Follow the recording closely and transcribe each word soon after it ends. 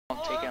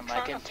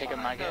Take a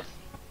maggot.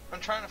 I'm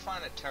trying to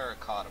find a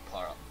terracotta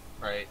part,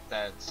 right?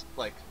 That's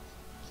like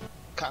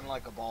kind of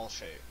like a ball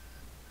shape.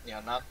 You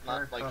know, not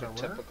like your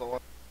typical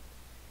one.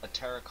 A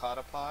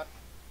terracotta pot.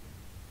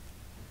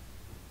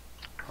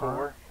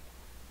 For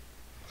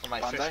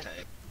my fish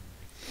tank.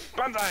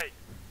 Banzai!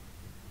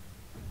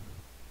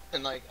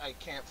 And like, I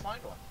can't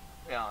find one.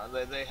 Yeah,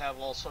 they have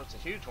all sorts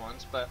of huge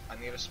ones, but I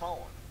need a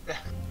small one.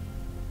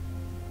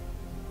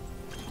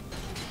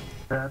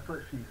 That's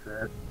what she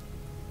said.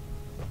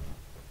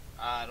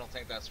 I don't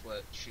think that's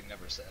what she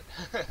never said.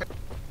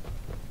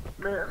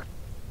 Man.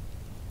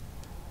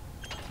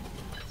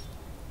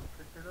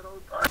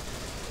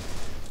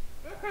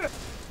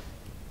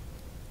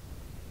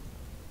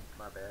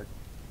 My bad.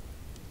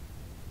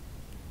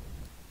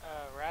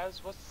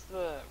 Raz, what's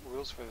the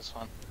rules for this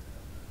one?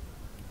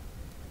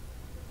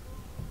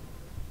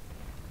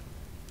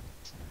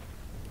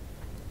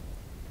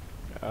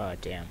 Oh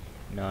damn,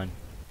 none.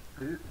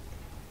 They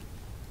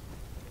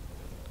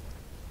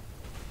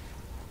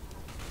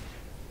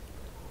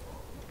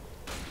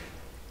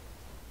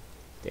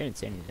didn't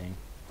say anything.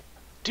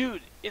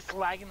 Dude, it's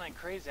lagging like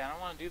crazy. I don't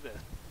want to do this.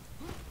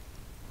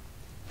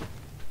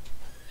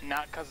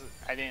 Not because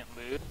I didn't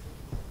lose.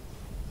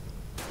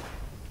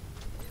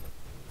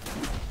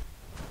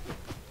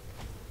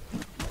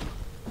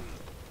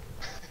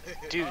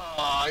 Dude.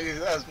 Oh,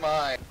 that's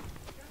mine.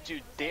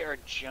 Dude, they are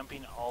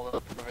jumping all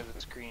over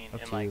the screen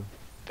and like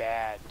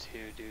bad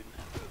too, dude.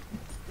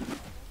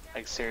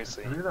 Like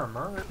seriously. You don't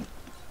know it.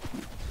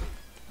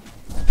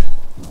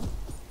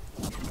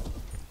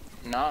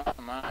 Not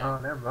mine. Oh,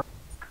 never mind.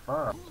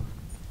 Fuck.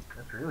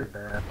 That's really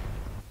bad.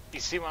 You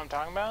see what I'm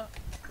talking about?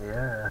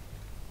 Yeah.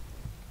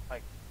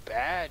 Like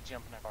bad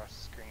jumping across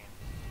the screen.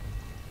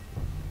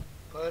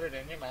 Put it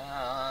in your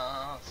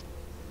mouth.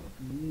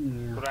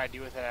 Ew. What do I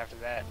do with it after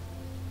that?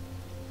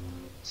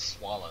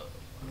 Swallow.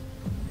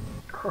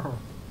 Oh.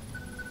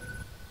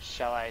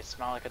 Shall I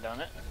smell like a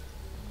donut?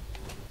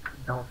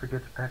 Don't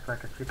forget to pack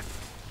like a chicken.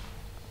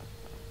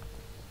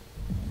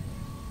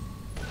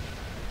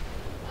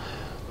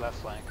 Left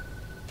flank.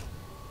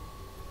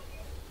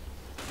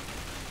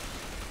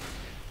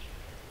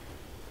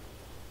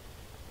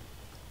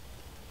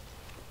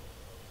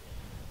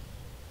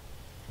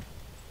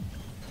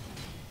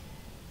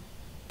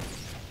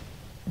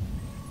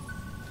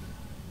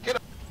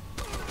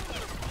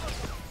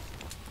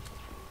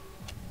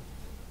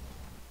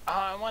 Oh,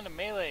 I want to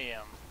melee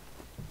him.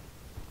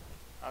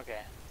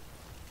 Okay.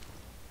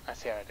 I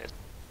see how it is.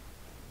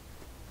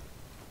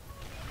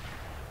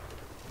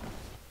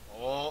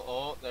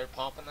 Oh, they're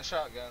popping the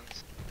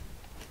shotguns.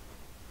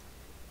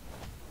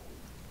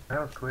 That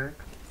was quick.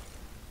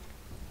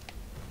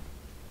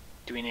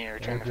 Do we need to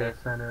return the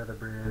Exit center of the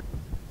bridge.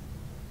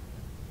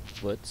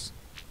 Blitz.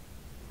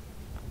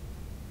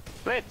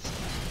 Blitz!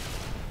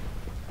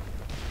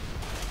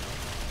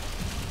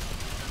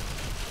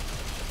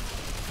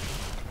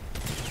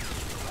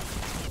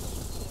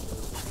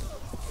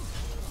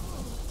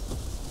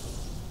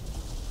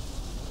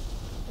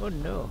 Oh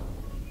no.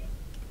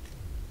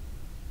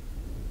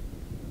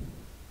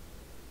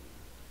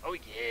 Oh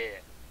yeah.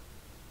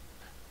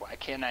 Why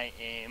can't I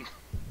aim?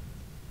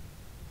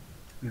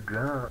 You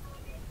drunk.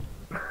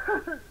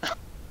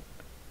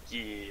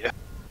 Yeah.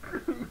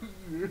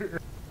 Yeah.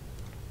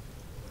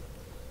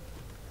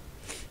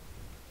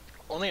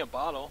 Only a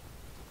bottle.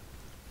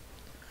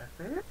 That's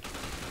it?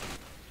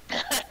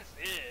 That's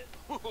it.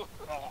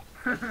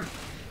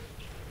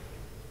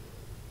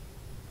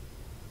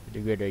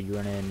 Pretty good. Are you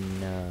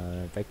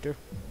running Vector?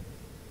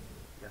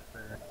 Yes,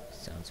 sir.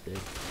 Sounds good.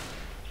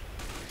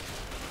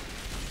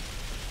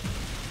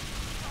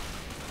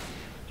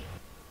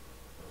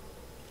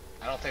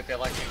 I don't think they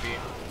like me being.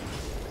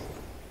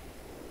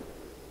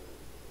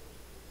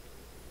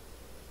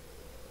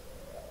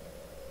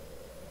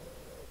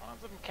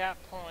 Want some cap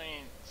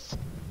points.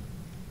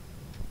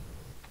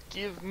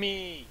 Give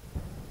me.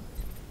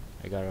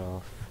 I got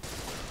off.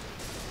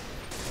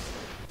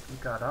 You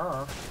got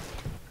off.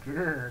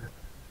 Good.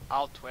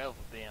 All 12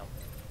 of them.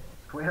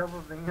 12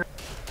 of them.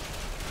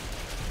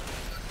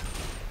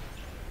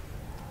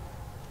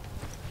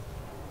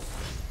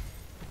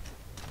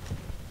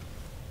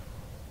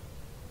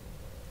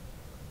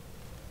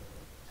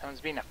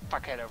 Someone's being a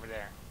fuckhead over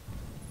there.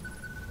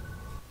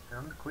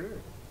 Sounds quick.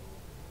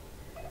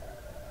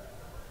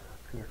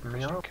 Piss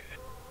me off.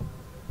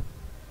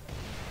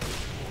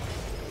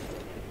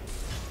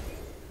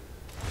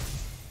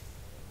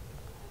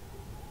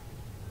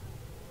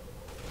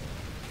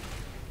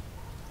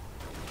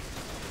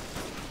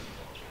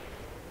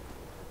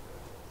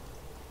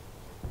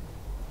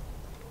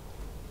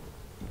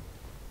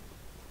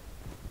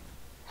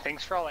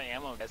 Thanks for all the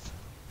ammo, guys.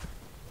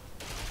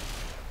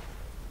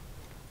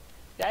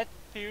 That's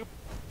soup.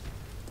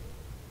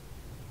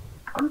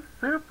 I'm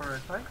super.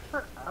 Thanks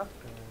for asking.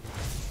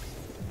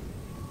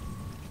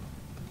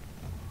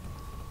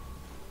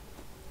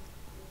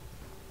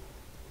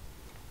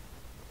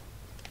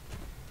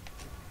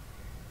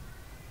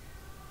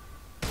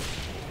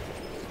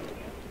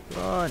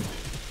 Run!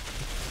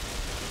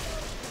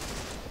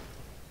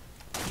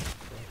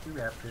 You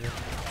got this.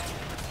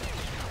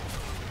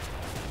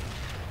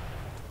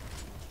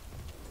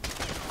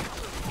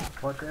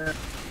 What that?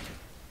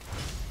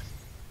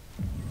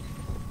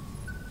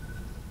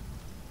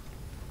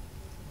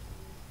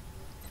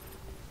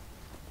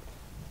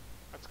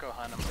 Let's go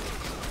hunt him.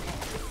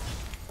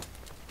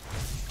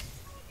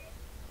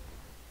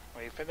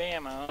 Wait for the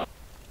ammo.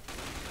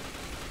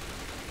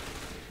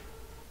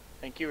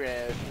 Thank you,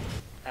 Red.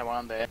 I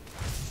want that.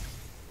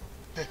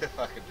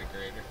 Fucking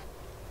degrader.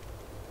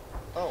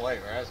 Oh wait,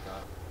 Raz got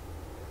it.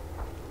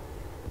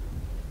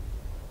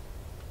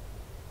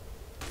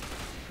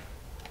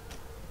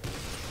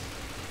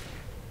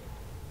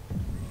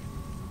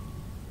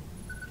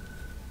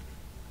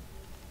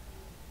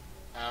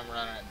 I'm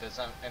running it. Does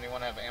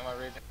anyone have ammo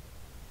region?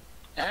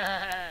 No,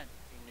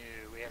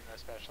 we have no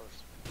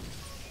specialist.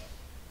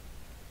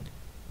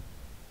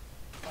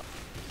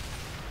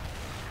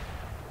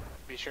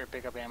 Be sure to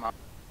pick up ammo.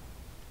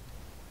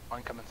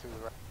 One coming through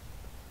the right.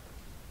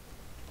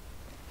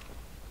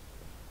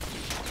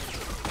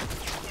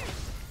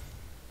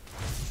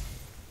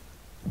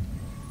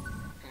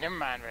 Never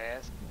mind,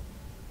 Raz.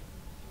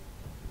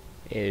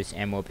 There's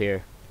ammo up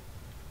here.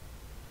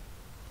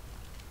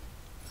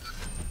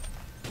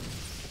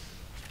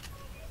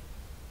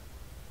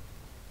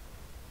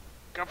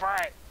 Go for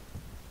it!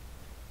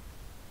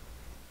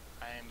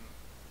 I'm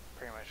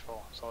pretty much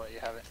full, so I'll let you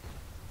have it.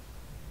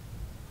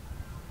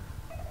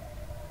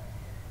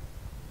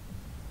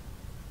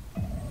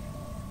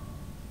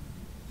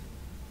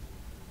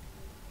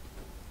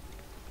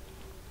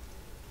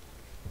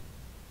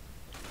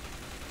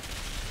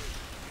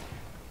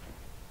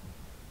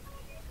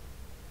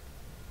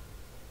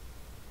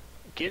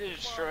 Get it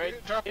destroyed.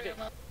 Get it.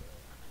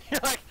 You're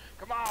like,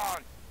 come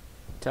on!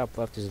 Top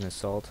left is an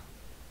assault.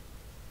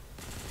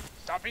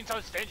 Stop being so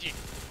stingy.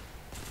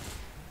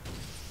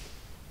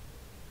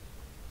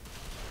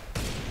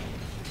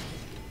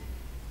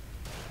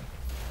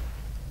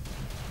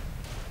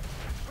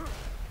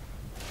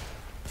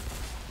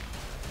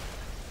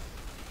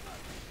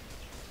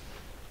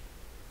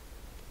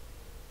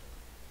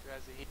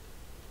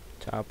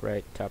 Top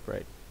right, top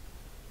right.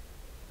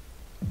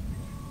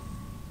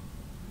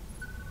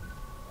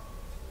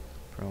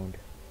 Proned.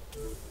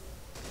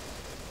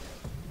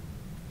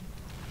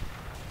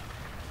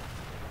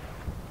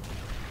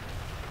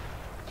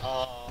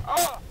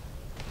 Oh!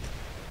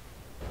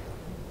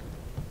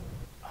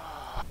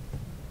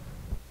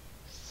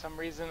 For some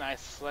reason I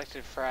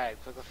selected frag.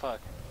 What the fuck?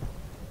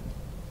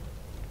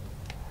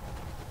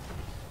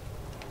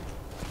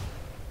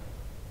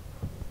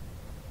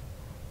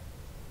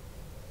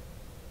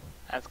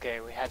 That's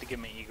okay. We had to give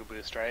him an ego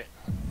boost, right?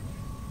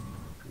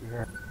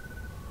 Yeah.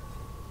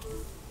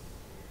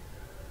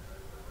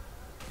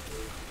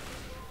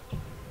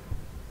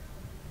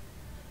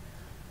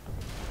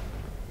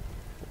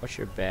 Watch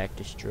your back,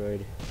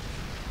 destroyed.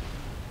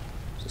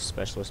 There's a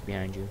specialist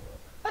behind you.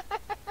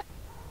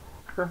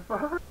 The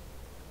fuck?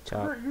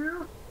 Top. Is that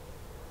you?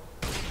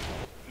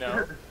 No.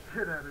 Get the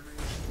shit out of me.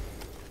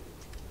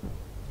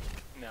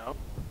 No.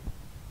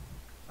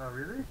 Oh,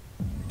 really?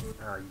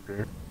 Oh, you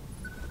bitch.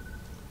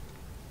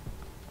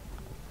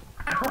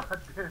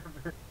 God damn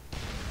it.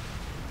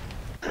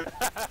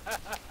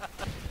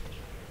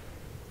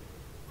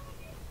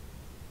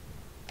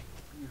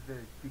 You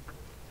very cheeky.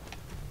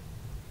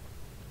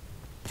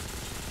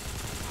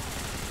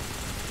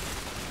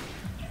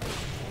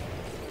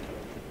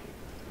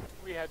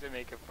 We had to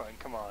make it fun.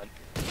 Come on.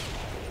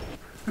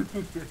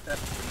 Yeah.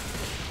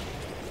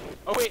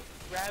 Oh wait,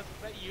 Raz, was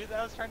that you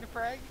that was trying to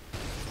frag?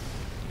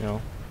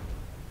 No.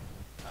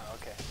 Oh,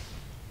 okay.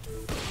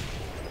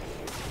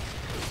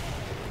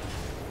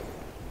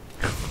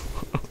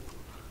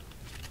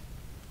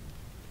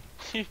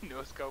 You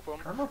no scope him.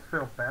 I almost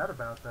feel bad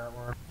about that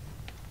one.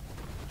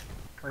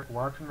 Like,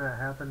 watching that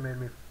happen made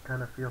me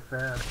kind of feel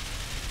sad.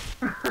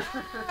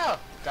 Oh,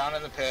 down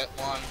in the pit,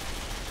 one.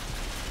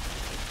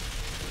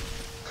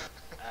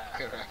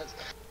 Good Raz.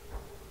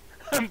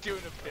 I'm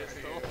doing a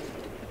pistol.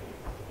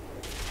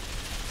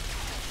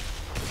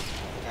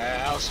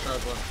 I was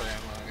struggling for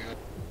ammo anyway.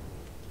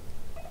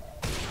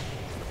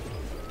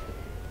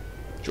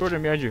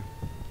 Jordan, behind you.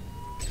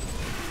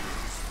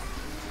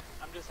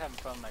 I'm just having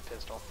fun with my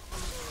pistol.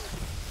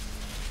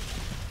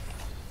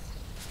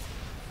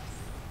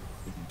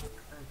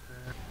 Thanks,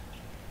 man.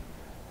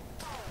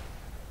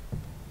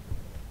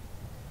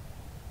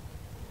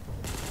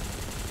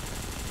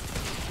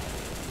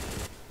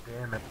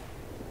 Damn it.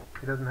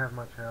 He doesn't have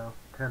much health.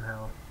 10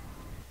 health.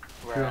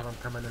 Where Two at? of them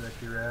coming in at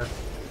you, Raz.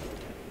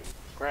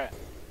 Where at?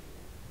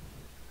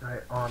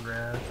 Right on,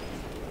 Raz.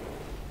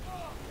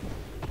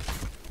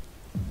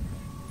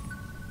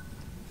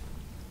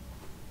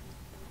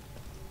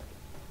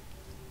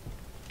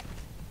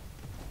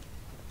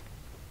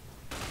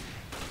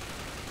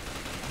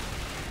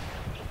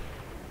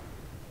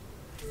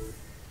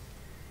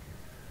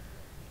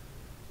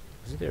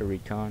 Is there a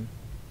recon?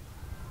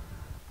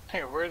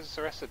 Hey, where's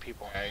the rest of the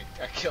people? I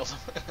killed him.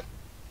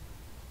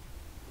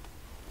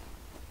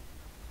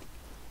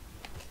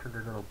 To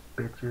their little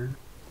bitches.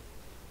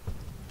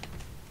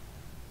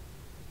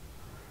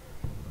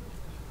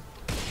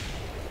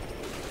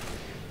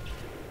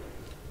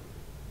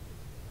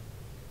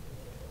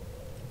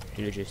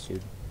 Villages,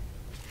 dude.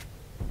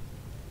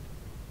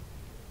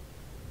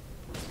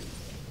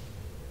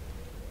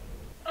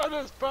 Oh,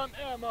 there's front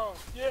ammo!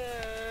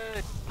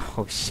 Yay!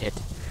 Oh shit.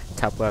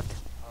 Top left.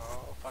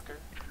 Oh, fucker.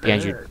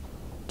 Behind you.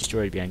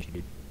 Destroyed behind you,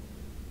 dude.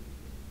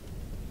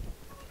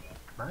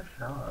 Nice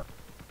shot.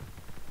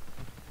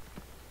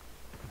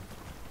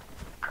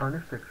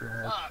 26 your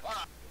head.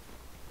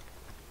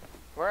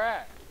 Where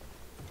at?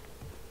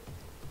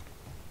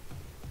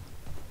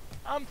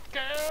 I'm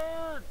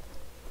scared!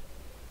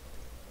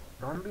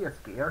 Don't be a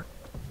scare.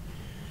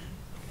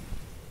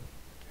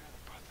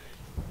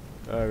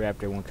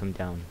 Raptor won't come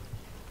down.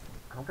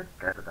 I don't think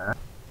scared of that.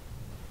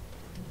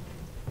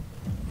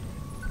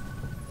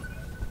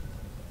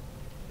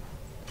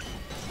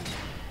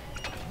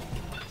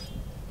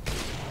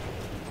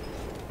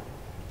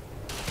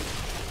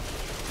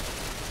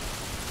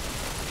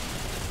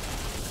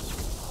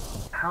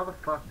 How the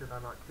fuck did I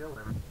not kill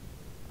him?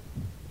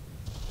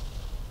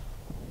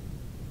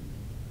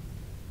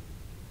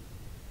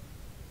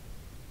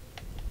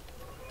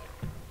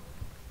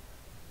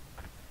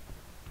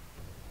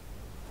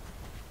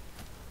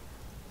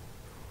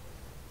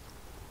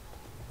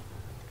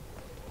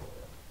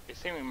 You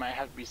think we might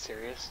have to be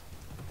serious?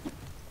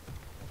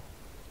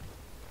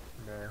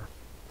 No.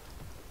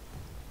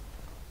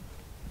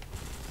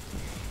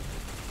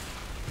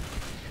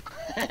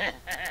 There's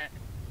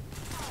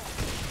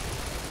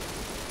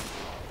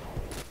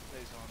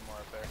one more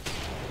up there.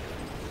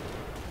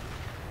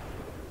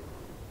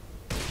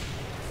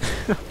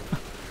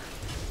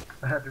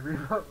 I had to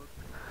reload.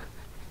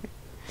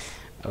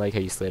 I like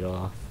how you slid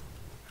off.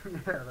 Yeah,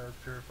 that was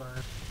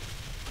terrifying.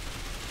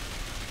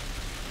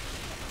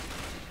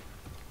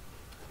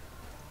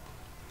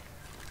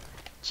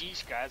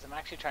 Jeez, guys, I'm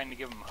actually trying to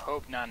give him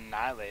hope, not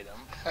annihilate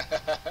him.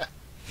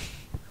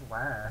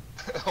 Wow.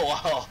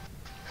 Wow.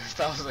 If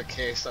that was the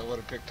case, I would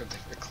have picked a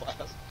different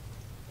class.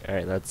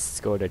 Alright, let's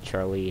go to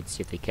Charlie and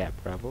see if they cap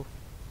Bravo.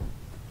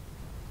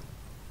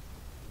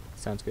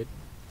 Sounds good.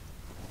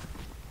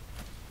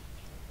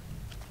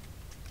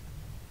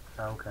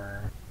 Okay.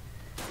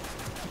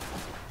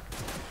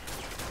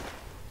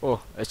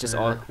 Oh, it's just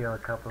And all. then I kill a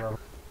couple of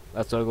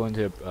Let's all go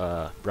into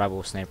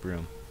Bravo sniper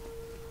room.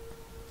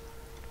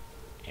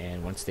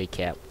 And once they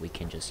cap, we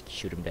can just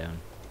shoot them down.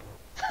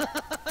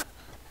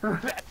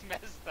 That's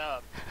messed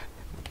up.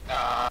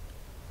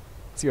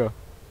 Let's go.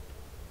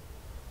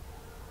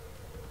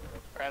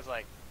 Brad's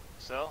like,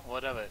 so,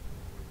 what of it?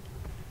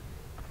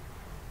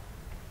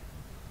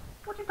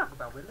 What you talking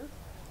about, Willie?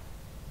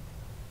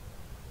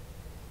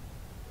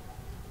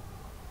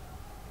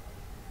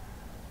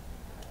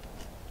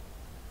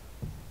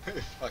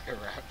 Fucking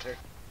raptor.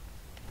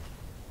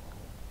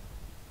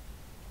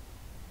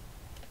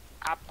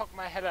 I poke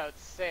my head out,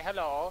 say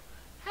hello.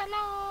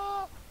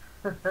 Hello!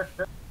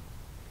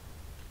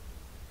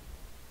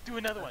 Do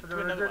another one, do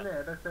another one.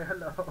 I say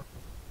hello.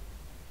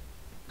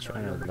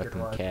 Trying No, to you're let the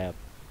them good cap.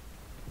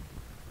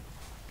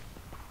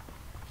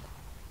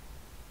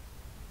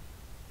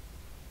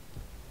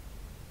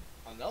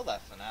 I know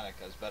that Fnatic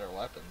has better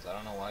weapons. I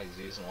don't know why he's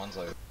using ones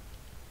like.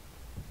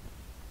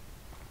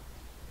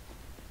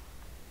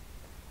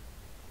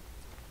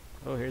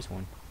 Oh, here's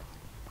one.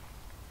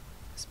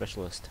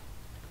 Specialist.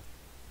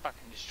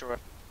 Fucking destroy.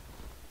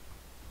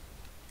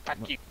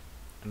 Fuck you.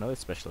 Another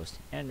specialist.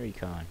 And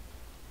Recon.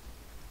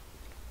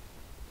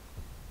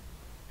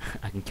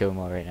 I can kill them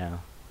all right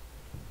now.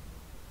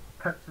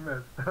 That's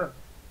messed up.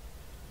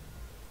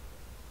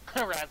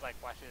 Rad's like,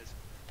 watch this.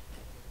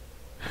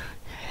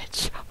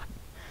 Headshot.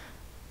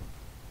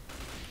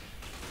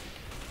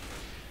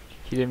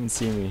 He didn't even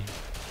see me.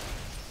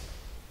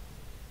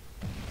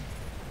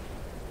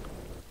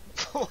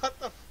 What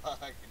the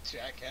fuck,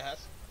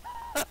 jackass?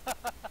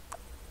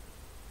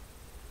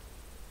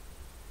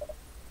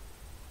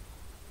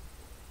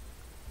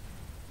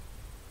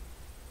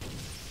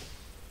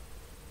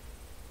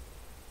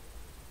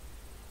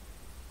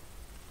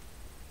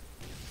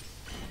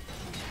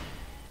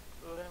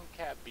 Let him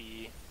cat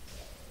be.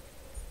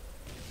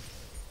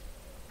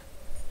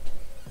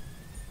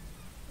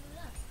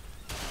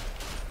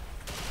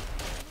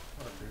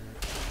 What a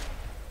bitch.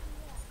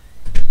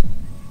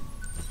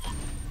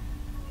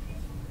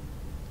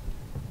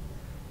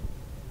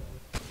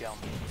 Kill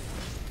me.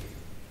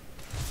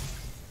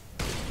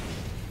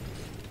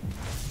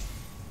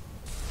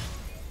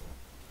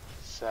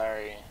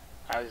 Sorry,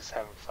 I was just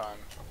having fun.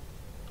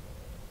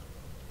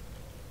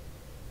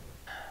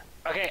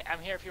 Okay, I'm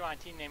here if you want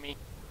to team name me.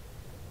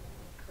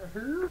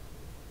 Who?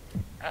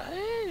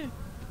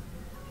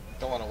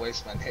 Don't want to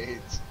waste my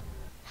nades.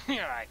 You're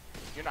like,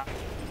 you're not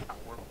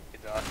worth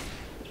it, dog.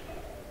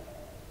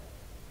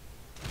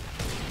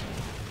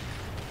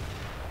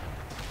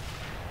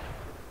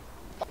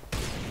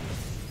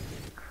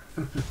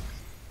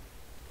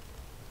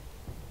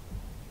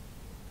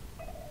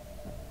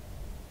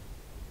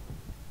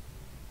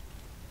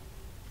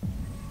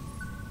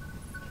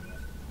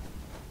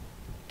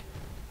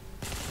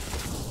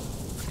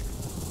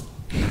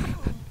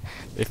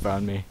 They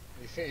found me.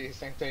 You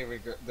think they're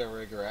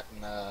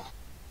regretting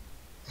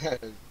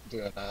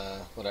doing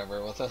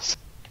whatever with us?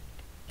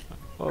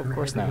 Oh, of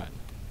course not.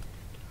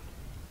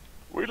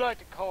 We like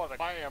to call it a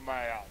fire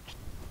match.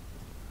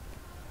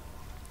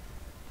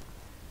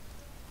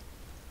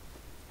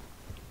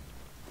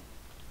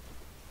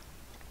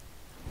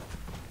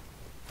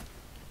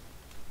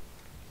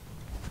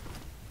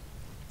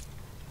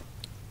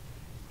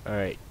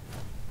 Alright.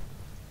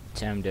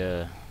 Time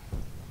to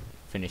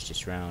finish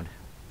this round.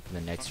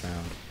 The next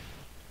round.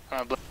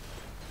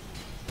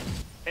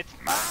 It's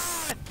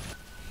mine!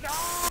 No!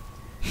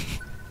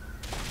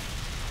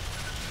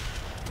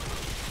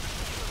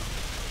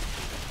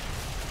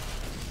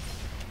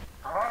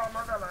 Oh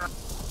my god!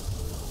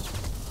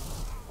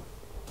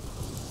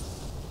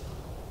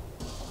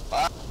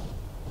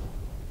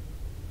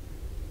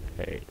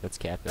 Alright, let's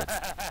cap it.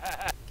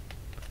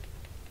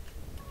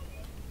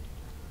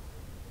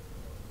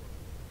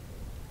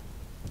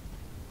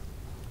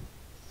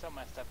 So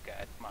messed up,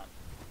 guys. Come on.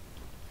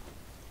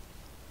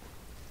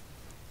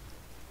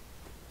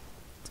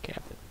 Let's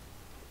cap it.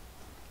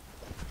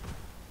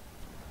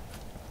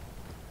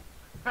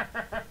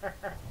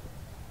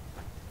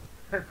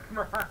 It's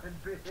mine,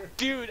 bitch.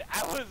 Dude,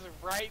 I was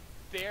right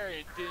there and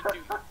it didn't do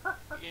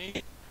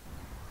anything.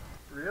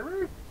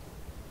 Really?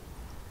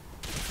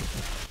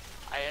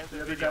 I have the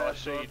The other video, guy I'll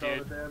show you, absorbed all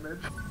dude. the damage.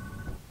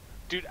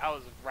 Dude, I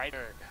was right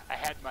there. I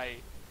had my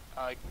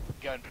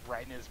gun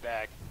right in his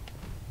back.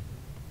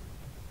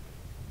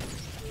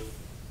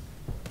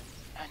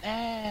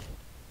 And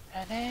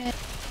then...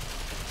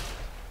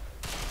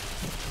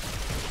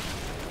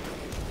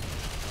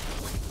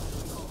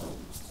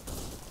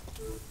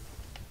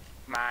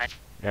 Mine.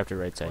 After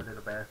right side. Poor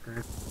little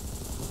bastard.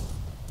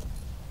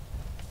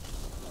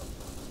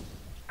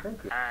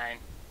 Thank you. Mine.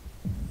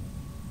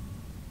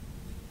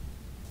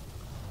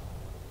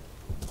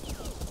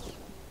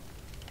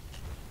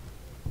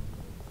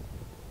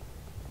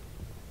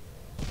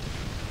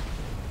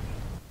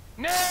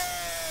 No!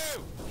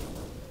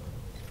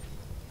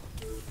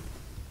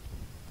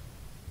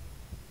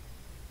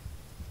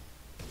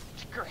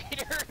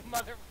 Greater,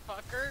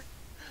 motherfucker!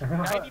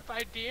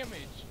 95 damage!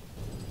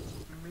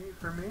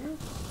 For me?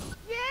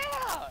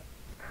 Yeah!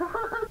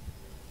 What?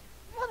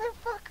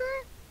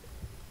 Motherfucker!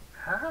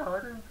 How? I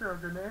didn't throw a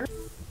grenade.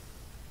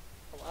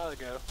 A while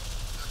ago.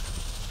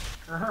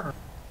 Uh-huh.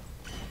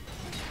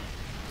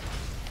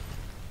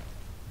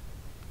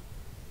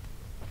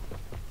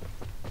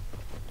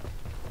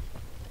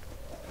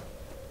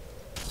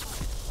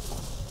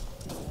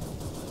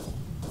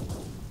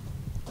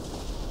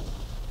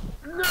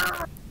 No! I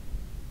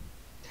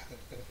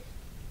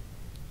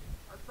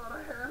thought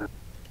I had it.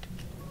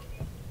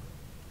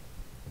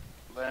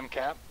 Let him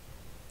cap.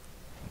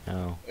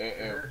 No.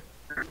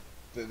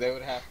 They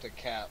would have to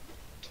cap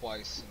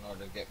twice in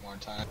order to get more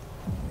time.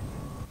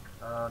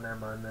 Oh, never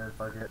mind then,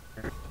 fuck it.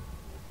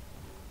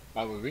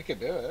 I mean, we could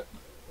do it.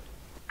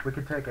 We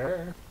could take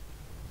A.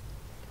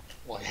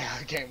 Well,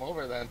 yeah, game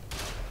over then.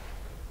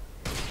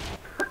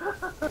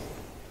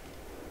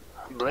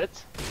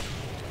 Blitz?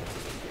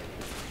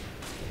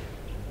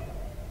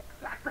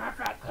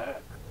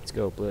 Let's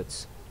go,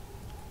 Blitz.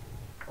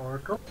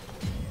 Oracle.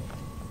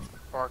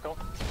 Oracle.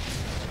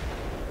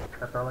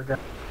 That's all I got.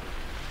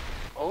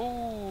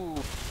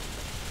 Oh,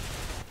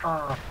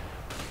 Ah,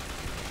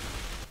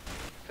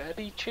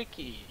 very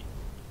tricky.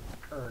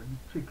 you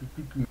cheeky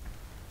cheeky.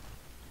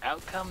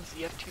 Out comes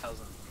the F2000.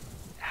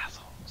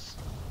 Assholes.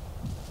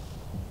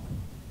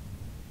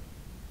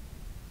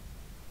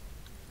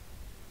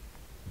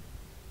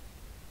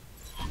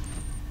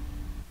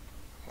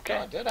 Okay.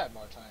 Oh, I did have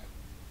more time.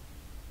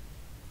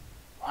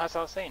 Well, that's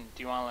what I was saying.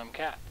 Do you want to let him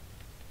cap?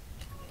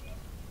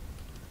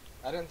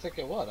 I didn't think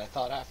it would. I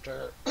thought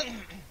after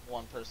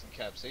one person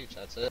caps each,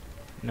 that's it.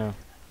 No.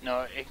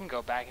 No, it can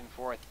go back and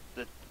forth.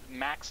 The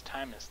max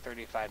time is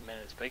 35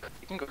 minutes, but it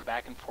can go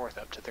back and forth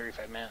up to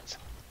 35 minutes.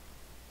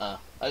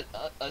 I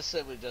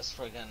say we just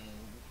friggin'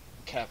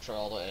 capture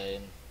all the A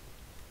and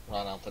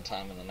run out the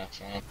time in the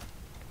next round.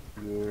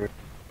 Yeah.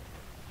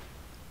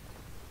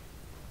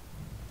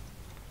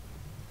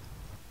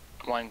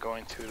 One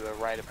going to the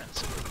right of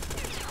it.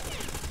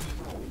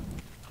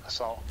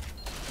 Assault.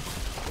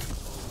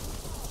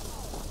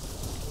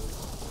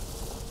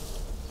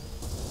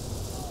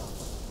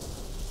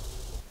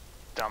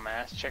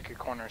 Dumbass, check your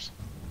corners.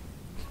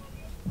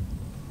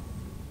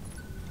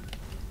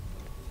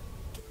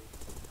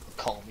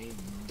 Call me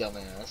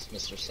dumbass,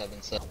 Mr.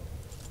 77.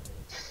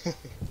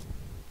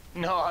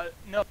 No,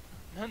 no,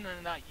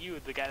 not you,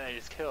 the guy that I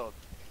just killed.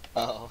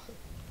 Oh.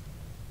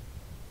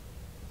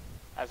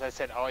 As I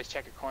said, always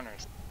check your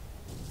corners.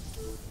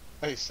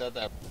 Oh, you said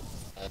that.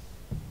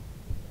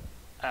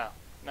 Oh,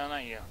 no,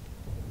 not you.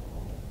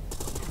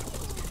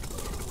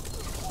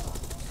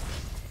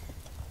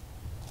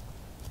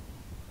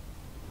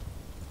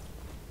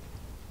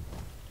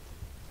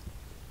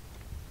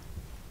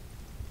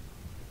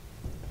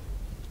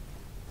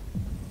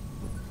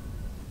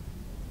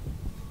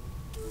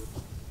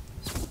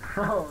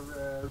 Oh,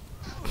 man.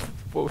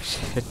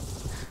 Bullshit.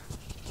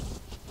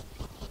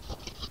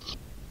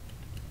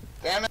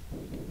 Damn it!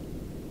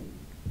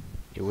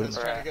 You I wouldn't. was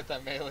trying to get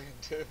that melee in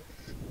too.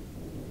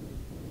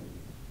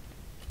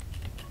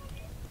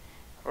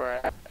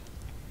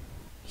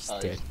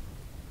 dead.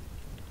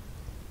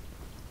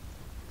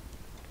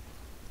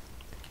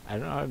 I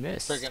don't know how I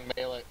missed. Friggin'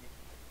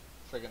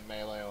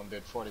 melee on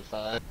bid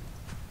 45.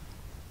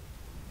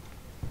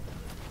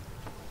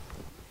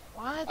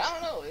 What? I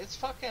don't know, it's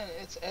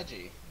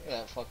edgy.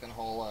 Yeah, fucking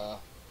whole,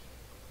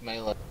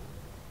 melee.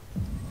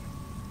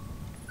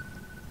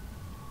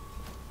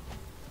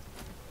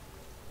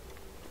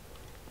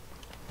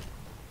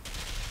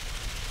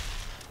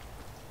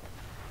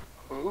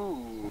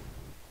 Ooh.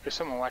 There's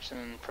someone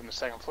watching from the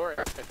second floor,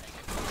 I think.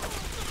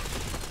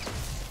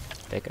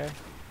 That guy?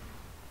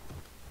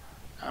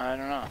 I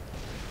don't know.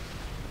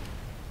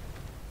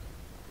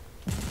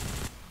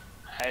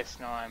 I just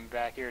know I'm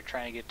back here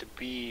trying to get to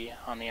B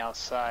on the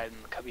outside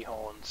in the cubby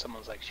hole and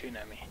someone's like shooting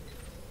at me.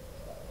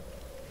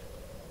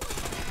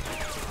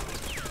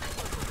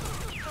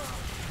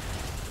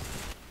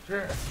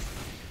 Shit.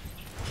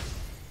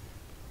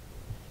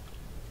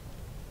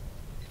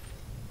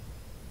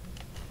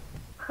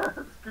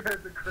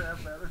 Scared the crap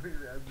out of me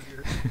around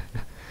here.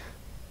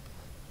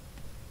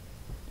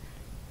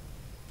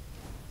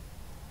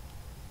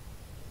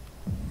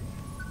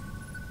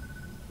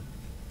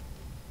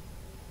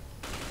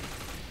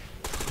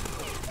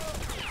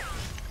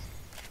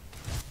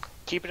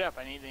 Keep it up,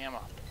 I need the ammo.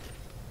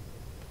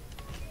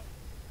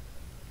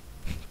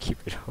 Keep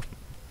it up.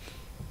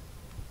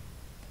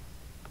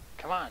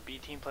 Come on, be a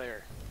team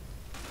player.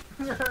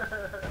 Good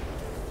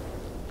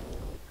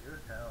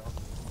hell.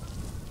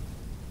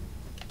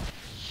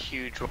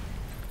 Huge.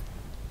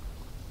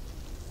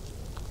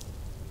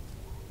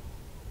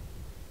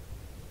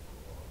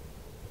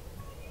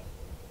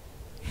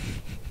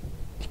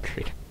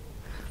 Great.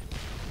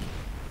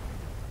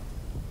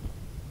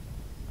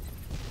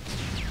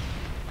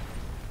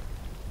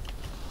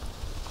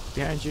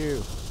 Behind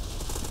you.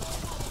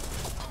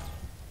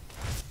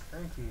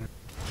 Thank you.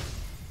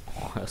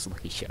 Oh, that was a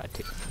lucky shot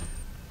too.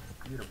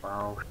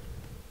 Beautiful.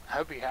 I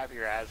hope you have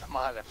your ass. I'm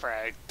on the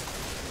frag.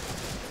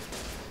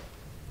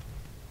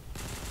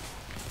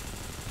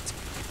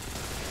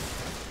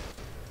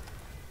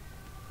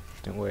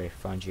 Don't worry,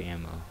 found your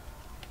ammo.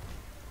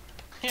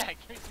 Yeah,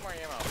 give me some more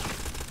ammo.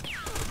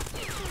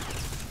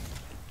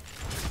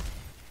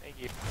 Thank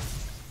you.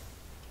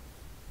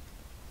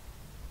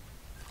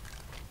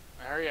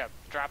 Hurry up,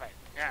 drop it.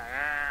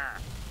 Yeah.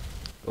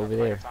 Over Drop it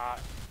there. Like it's hot.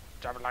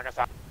 Drop it like it's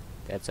hot.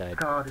 That side.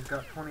 God, he's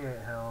got 28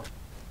 health.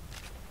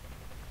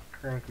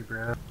 Thank you,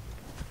 bro.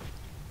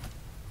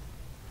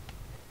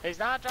 He's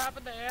not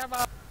dropping the ammo.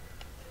 I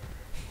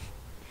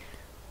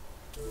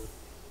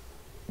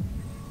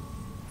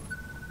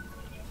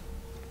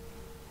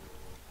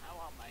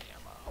want my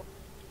ammo.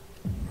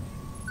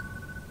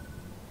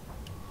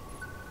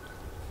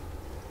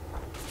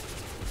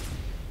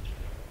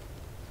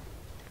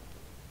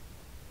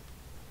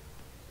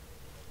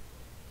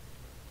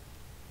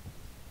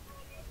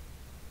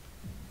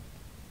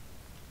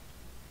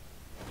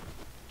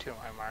 Two on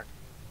my mark.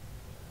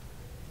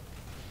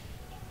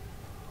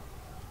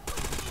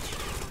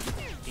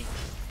 Eat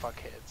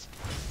fuckheads.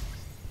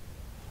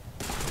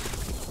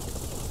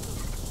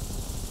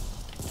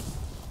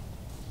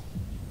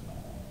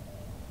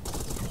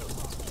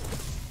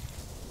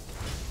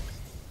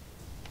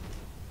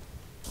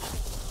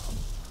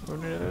 Oh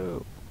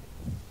no.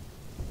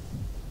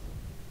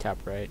 Top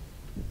right.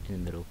 In the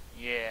middle.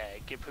 Yeah,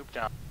 get pooped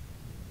on.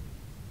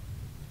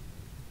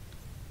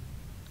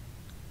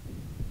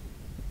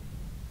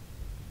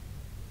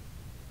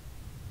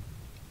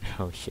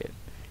 Oh shit.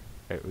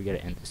 Alright, we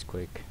gotta end this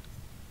quick.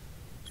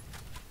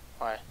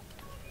 Why?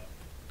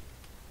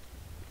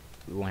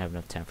 We won't have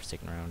enough time for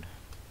second round.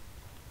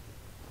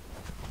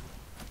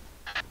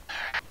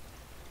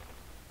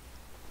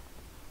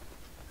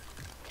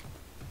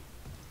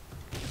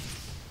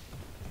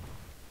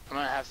 I'm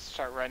gonna have to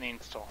start running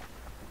still.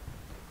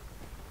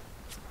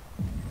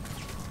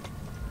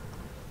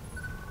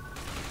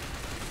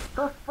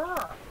 The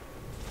fuck?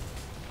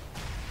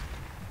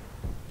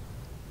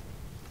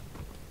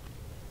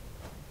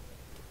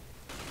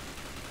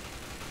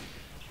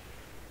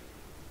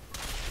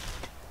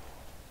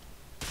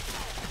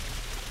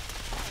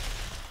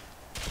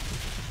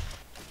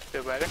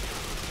 Feel better?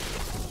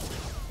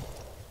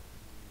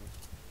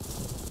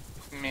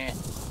 Meh.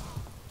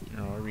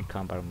 No,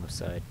 recon bottom left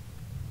side.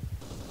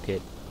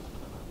 Pit.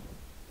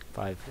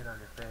 5. Shit on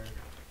your face.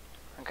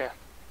 Okay.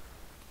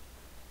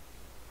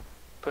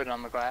 Put it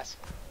on the glass.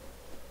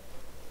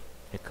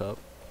 A cup.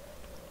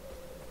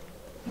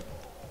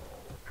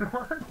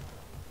 What?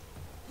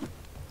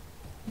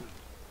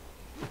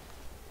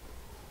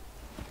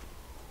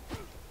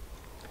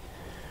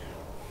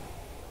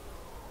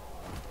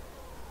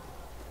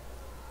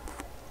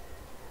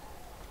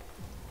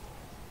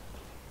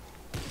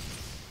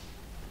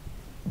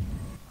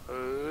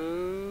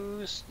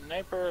 Ooh,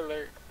 sniper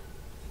alert.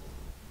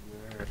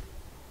 Yeah.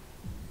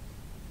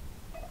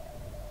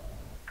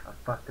 I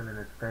fucked him in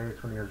his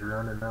face when he was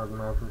running. That was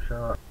an awesome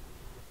shot.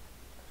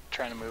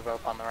 Trying to move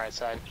up on the right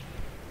side.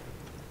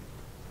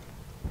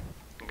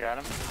 Got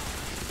him.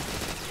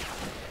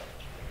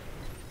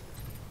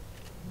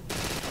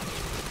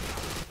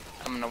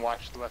 I'm gonna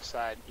watch the left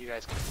side. You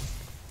guys can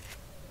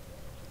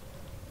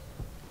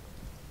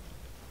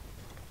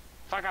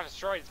Fuck, I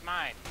destroyed, it's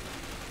mine.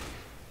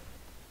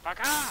 Fuck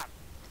off!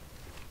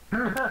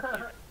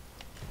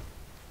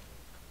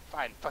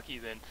 Fine, fuck you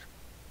then.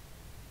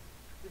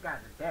 You guys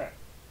are dead.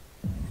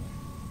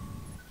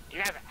 You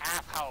guys are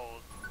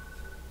assholes.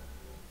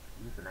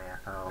 He's an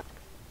asshole.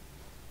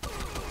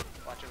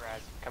 Watch it,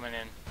 Raz. Coming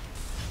in.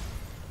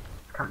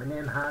 Coming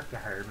in hot, you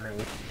heard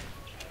me.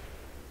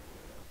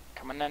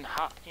 Coming in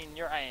hot in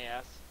your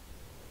ass.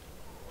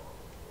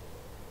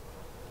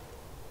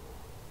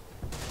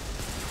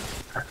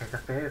 I take a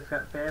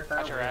face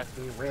Watch your ass.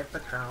 with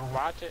Patron.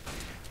 Watch it.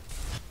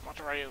 Watch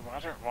it, Raz.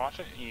 Watch it. Watch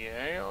it.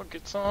 Yeah, I'll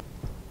get some.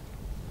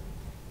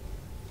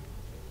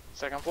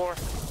 Second floor.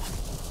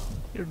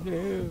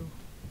 No.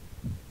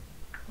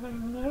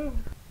 No.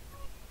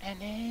 And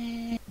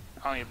then...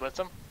 Oh, you blitz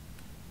him?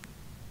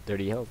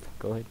 30 health.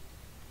 Go ahead.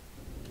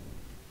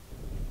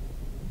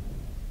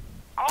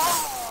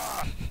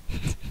 Oh!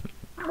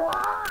 This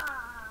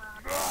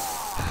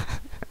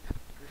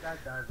guy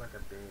dies like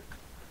a bitch.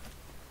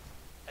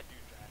 I do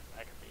drive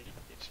like a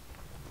bitch.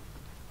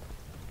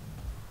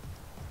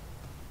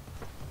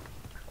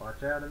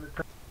 Watch out in the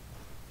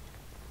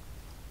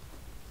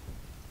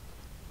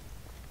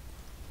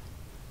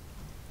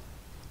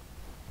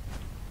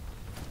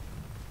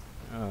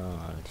Oh,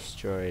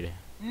 destroyed.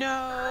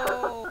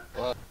 No!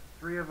 What?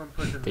 3 of them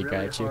pushing They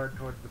really got you. hard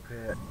towards the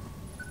pit.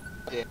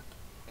 Yeah,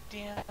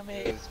 Damn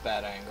it. it's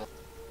bad angle.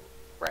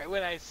 Right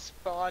when I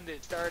spawned,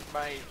 it started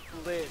my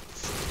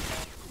blitz.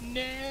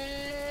 No!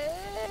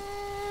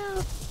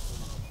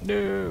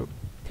 No.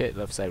 Pit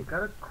left side. You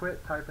gotta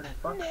quit typing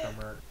fuck so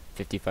much.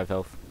 55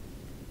 health.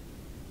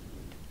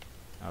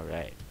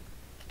 Alright.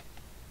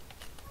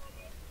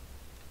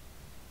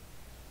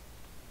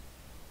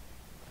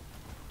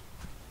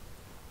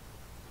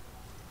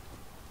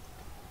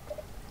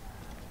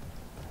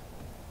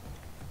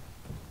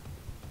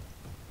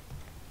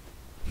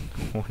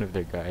 One of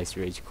their guys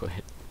rage quit.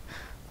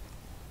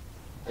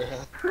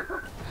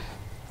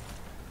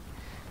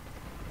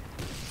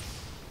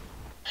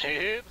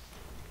 Oops.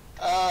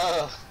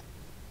 Oh,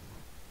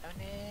 Oh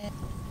no.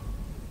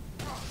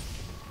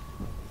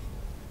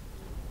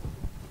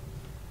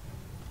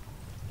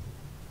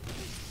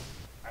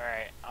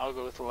 Alright, I'll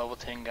go with the level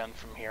 10 gun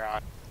from here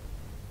on.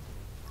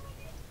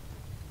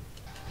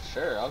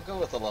 sure, I'll go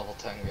with a level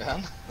 10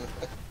 gun.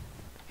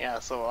 Yeah,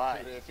 so will I.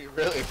 if you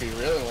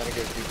really want to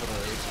get people to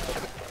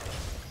rage.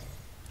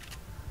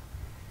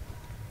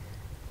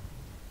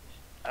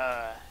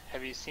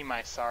 Have you seen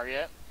my SAR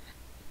yet?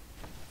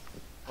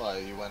 Well,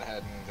 you went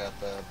ahead and got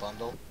the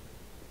bundle.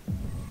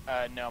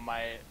 No,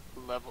 my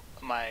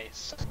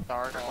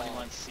SAR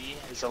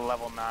 21C is a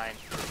level 9.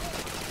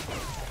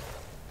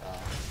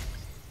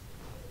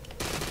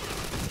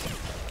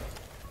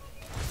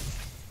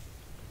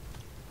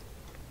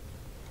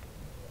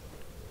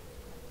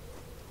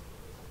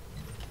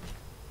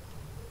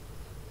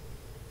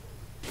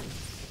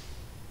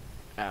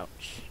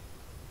 Ouch.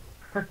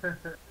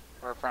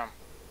 Where from?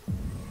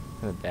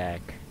 In the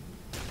back.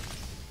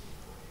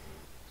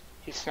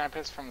 He sniped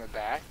us from the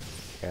back?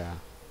 Yeah.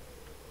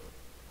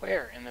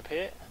 Where? In the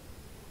pit?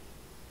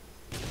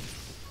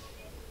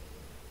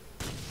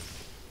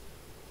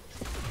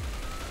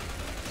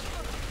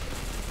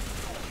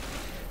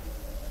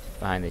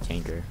 Behind the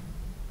tanker.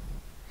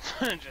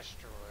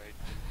 Destroyed.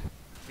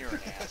 You're an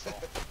asshole.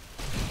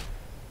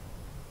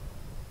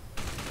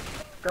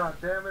 God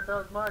damn it, that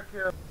was my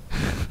kill.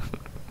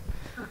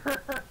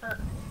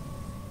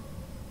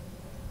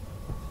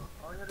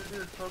 All you had to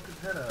do is poke his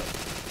head up.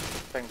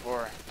 Second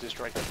floor,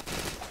 destroyed them.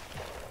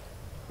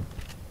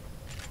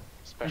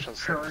 Special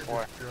second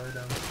floor. Destroyed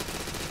him.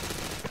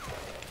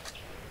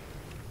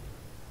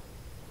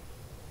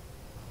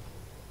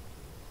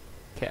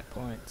 Cat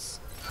points.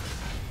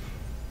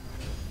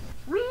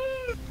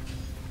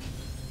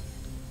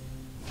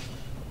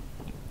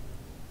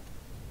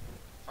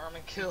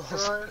 Farming kills.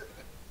 Destroyed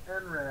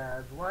and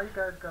Raz. Why you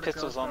guys gotta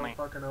Pistols go so only.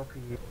 fucking OP?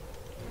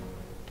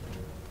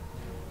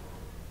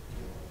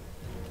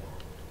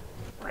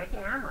 Where's the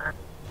ammo?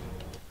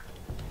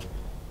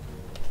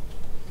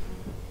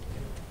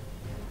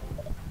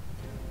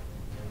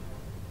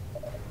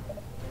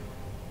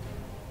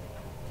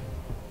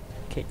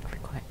 Okay,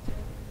 quiet.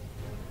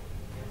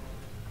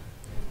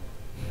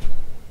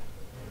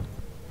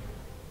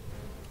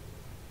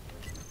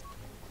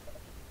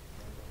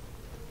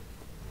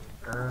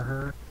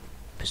 Uh-huh.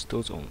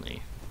 Pistols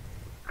only.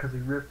 Because he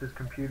ripped his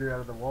computer out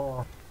of the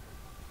wall.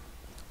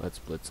 Let's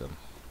blitz them.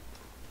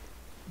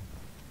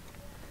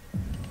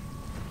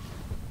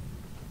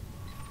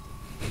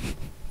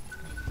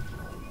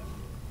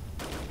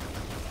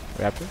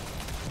 Raptor?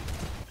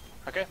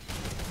 Okay.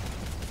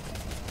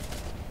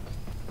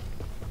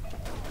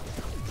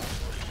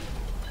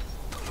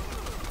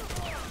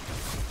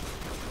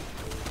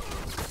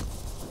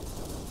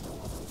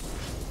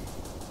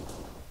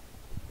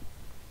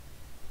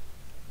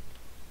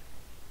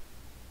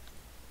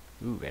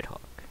 Ooh, Red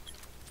Hawk.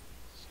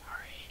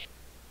 Sorry.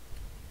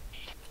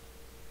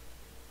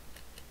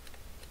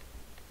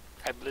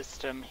 I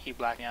blitzed him, he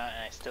blacked me out,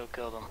 and I still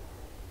killed him.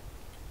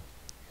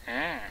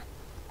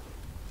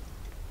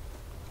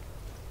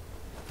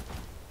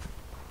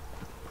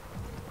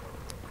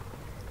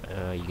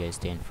 guys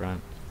stay in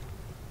front.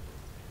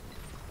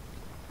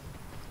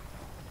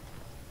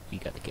 You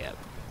got the cap.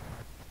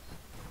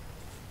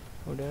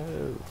 Oh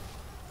no.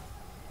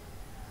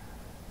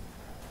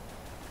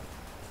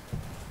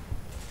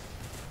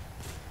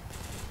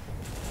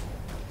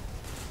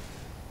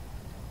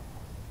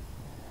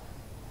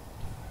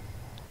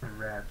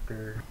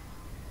 Raptor.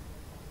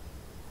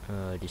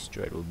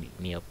 Destroyed will meet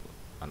me up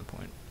on the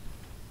point.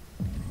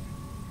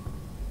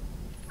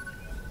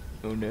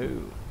 Oh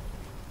no.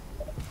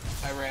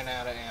 I ran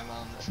out of ammo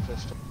on this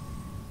pistol.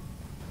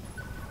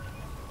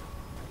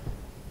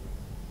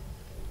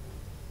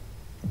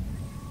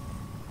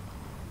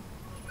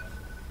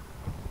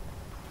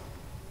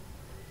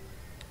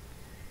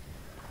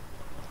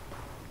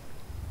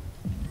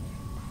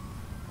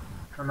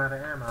 I'm out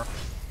of ammo.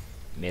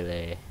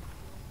 Melee.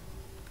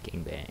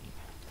 Gangbang.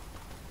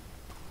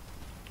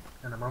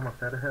 And I'm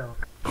almost out of health.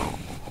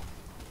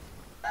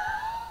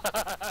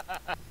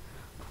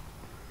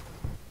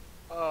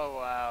 Oh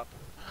wow.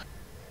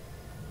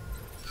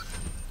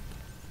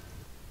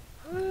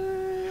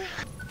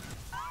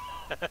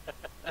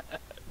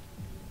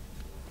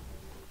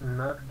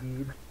 Not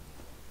good.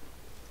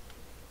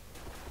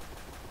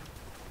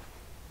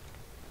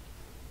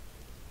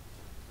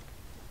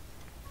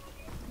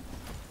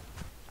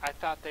 I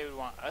thought they would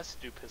want us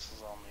to do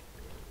pistols only.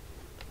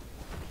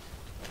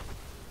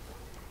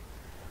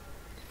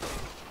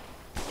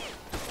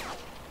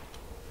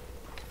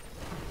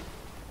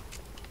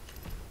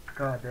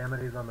 God damn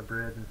it, he's on the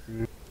bridge and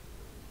see.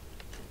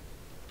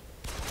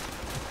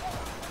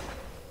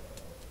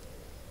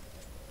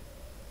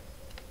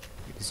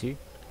 Is he?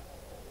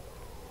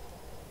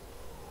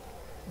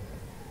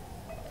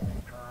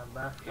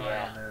 Last guy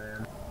Yeah. on their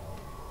end.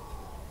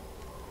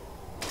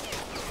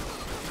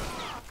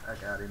 I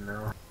got him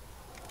though.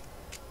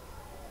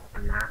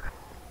 Yeah.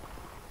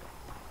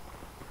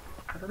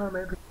 I don't know,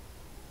 maybe.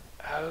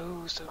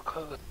 Oh, so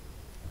close.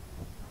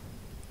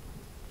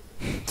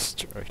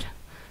 Destroyed.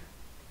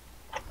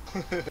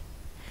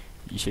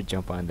 You should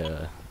jump on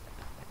the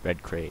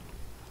red crate.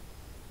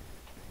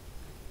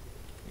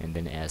 And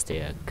then as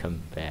they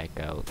come back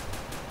out.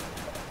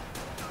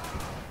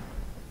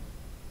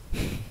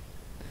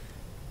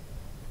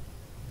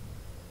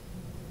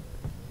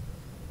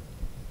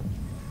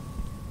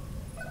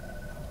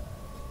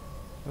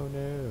 Oh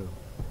no.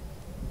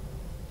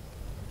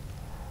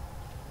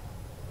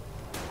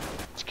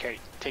 Just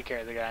take care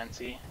of the guy and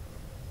see.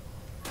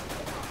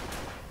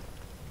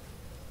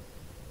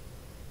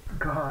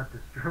 God,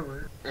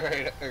 destroyed.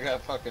 Right, I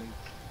got fucking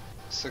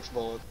 6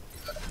 bullets.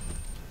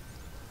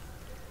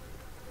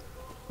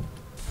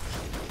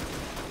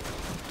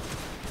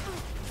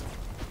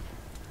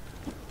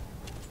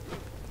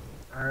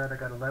 Alright, I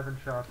got 11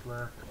 shots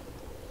left.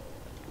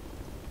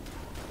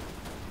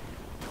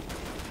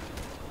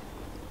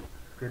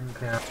 Didn't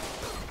count.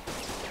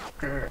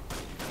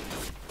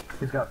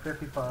 He's got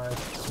 55.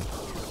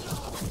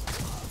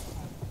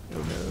 Oh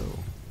no.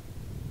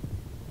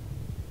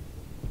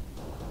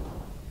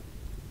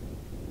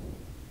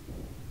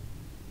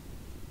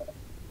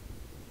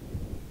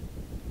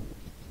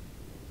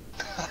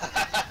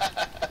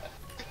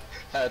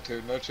 Had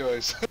to, no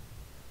choice.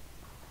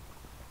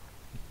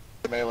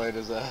 Melee'd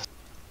his ass.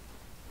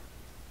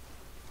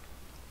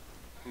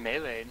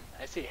 Melee.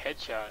 I see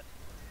headshot.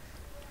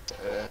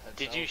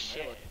 Did you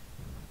shit?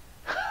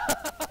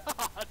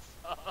 Awesome.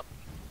 I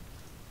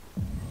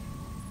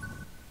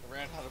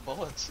ran out of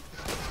bullets.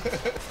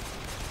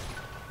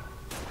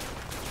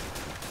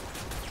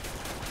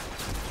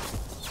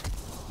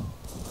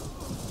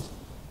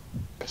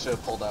 I should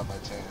have pulled out my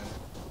tan.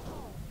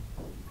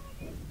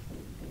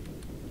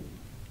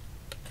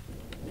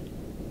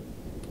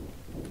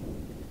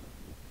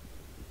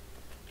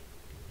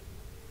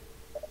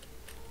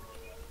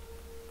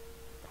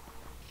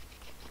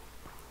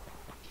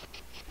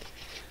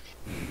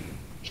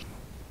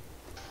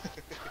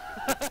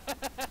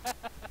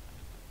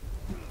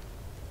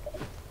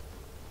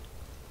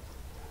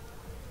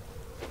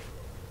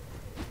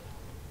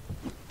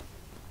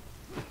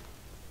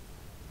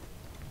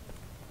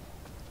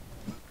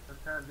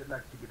 Sometimes it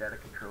likes to get out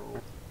of control.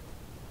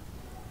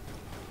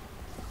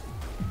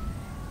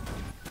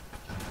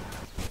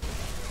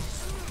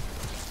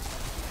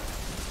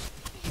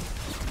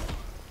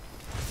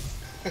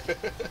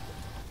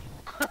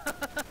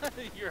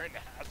 You're an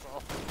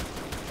asshole.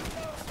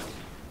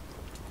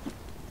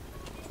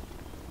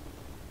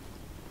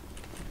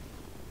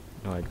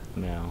 No, I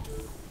now.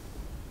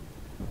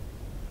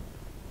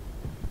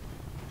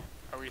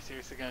 Are we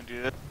seriously gonna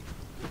do this?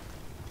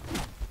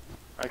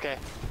 Okay.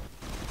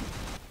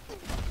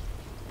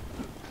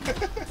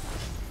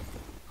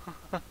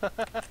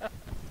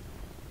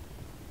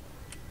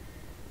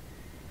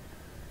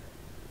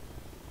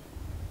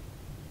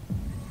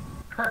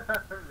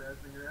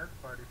 Razzing your ass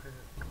party pit.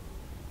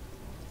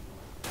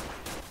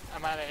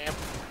 I'm out of ammo.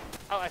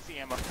 Oh, I see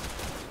ammo.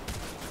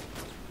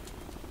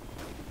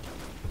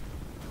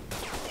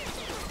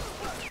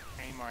 I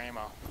need more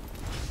ammo.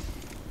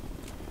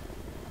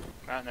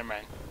 Oh, never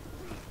mind.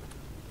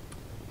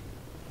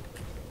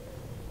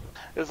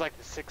 It was like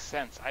the Sixth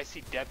Sense. I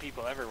see dead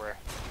people everywhere.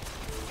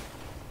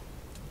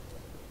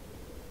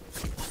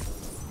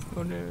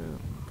 Oh no.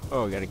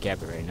 Oh, we gotta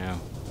cap it right now.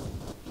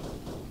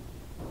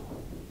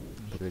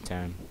 Look at the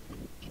time.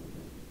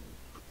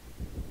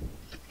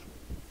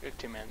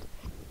 15 minutes.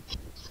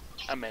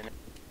 A minute.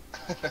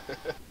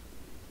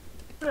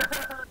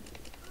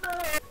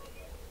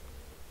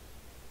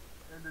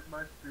 Ended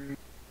my streak.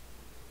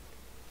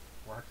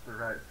 Watch the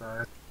right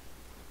side.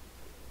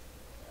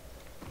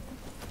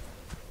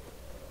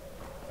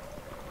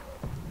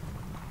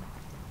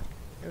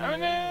 Oh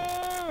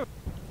no!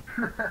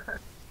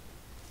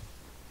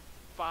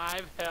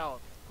 5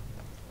 health.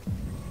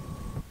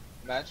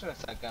 Imagine if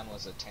that gun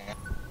was a tank.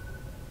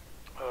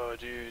 Oh,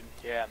 dude,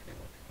 yeah.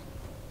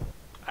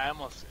 I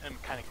almost am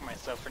kind of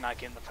myself for not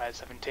getting the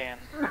 5.7 tan.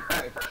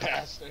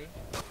 Bastard.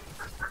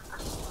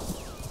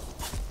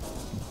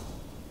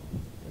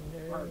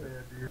 My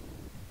bad, dude.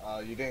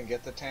 You didn't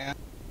get the tan?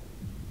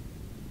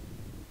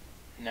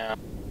 No.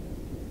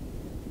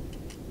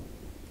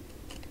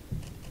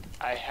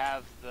 I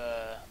have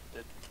the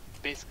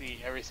basically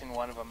every single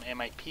one of them, and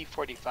my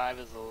P45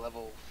 is a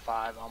level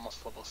 5,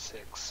 almost level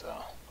 6, so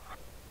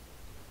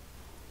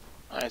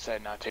I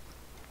decided not to.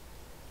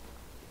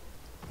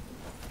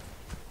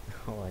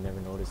 Oh, I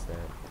never noticed that.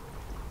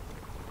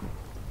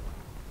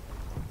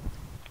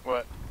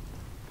 What?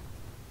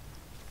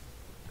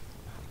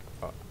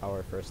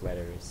 Our first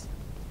letters.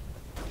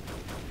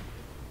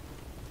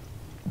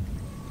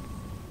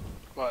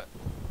 What?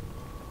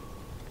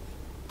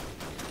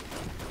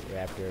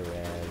 Raptor,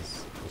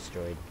 Raz,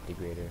 Destroyed,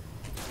 Degrader.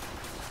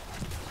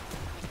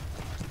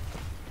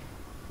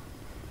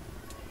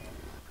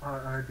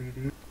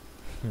 RRDD.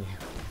 Yeah.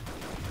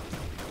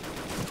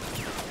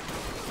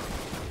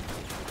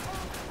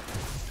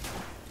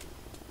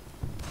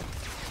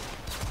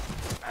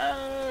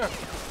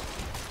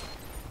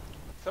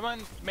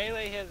 Someone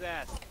melee his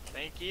ass.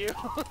 Thank you.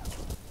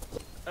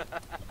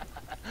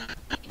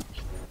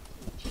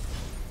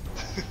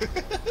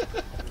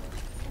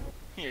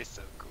 You're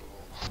so cool.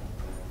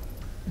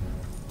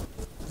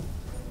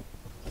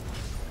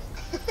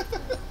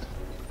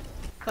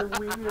 The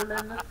wheel in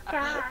the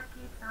sky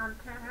keeps on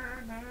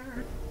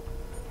turning.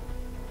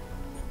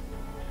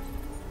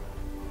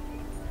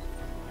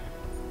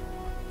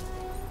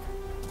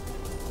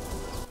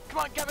 Come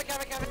on, Gavin,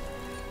 Gavin, Gavin!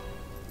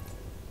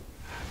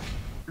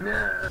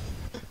 No.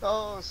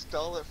 Oh,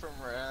 stole it from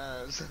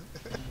Raz.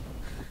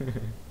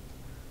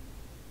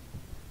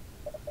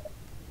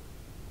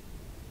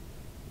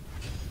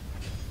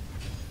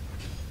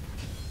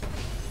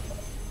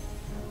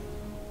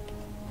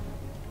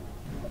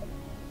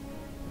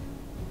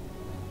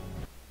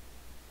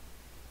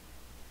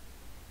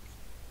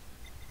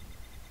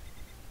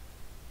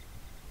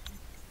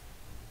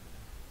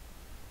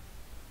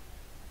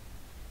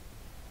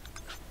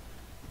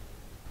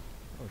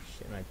 Oh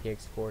shit, my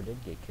PX4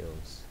 did get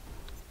kills.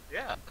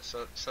 Yeah,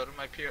 so did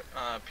my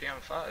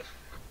PM5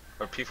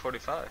 or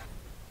P45.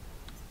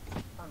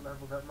 I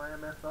leveled up my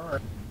MSR.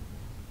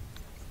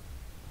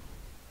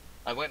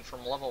 I went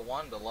from level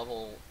 1 to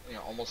level,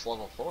 almost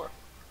level 4.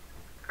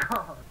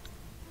 God.